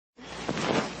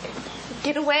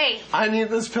Get away. I need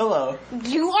this pillow.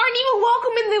 You aren't even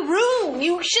welcome in the room.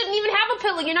 You shouldn't even have a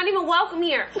pillow. You're not even welcome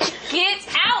here. Get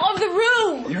out of the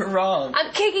room. You're wrong.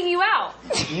 I'm kicking you out.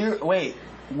 Wait.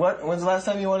 When's the last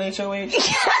time you won HOH? I'm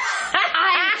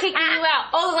kicking you out.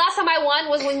 Oh, the last time I won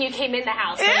was when you came in the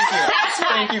house. Thank you. That's why.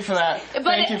 Thank you for that. But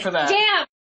Thank you for that. Damn.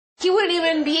 He wouldn't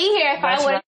even be here if That's I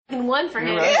would have won for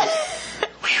him. Right.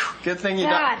 Good thing you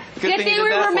God. Good thing we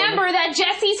remember that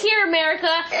Jessie's here, America,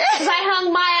 because I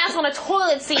hung my ass on a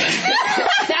toilet seat.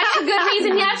 That's a good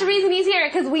reason. That's the reason he's here,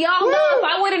 because we all know if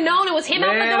I would have known it was him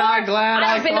out the door, I'm glad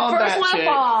I'd have been the first one to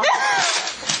fall.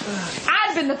 fall.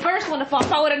 I'd been the first one to fall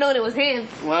if I would have known it was him.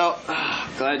 Well,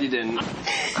 glad you didn't.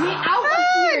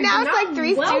 Now it's like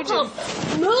Three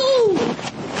Stooges. Move!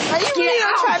 Are you really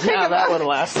gonna try to pick Yeah, him that up? one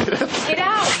lasted. Get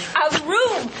out of the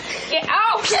room! Get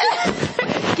out!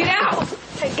 Get out!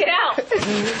 Get out!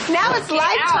 Now it's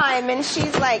Lifetime, and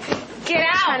she's like Get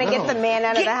out! trying to get the man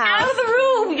out of Get the house. out of the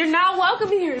room! You're not welcome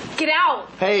here. Get out!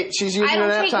 Hey, she's using I her don't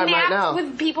nap take time right naps now.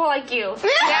 with people like you.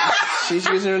 Get out! She's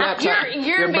using her nap time.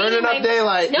 You're burning up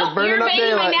daylight. No, you're burning you're up invading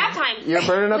daylight. my nap time. You're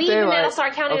burning up leave daylight. And that'll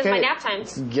start counting as my nap time.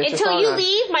 Get your Until thong you on.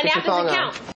 leave, my Get nap your thong doesn't on. count.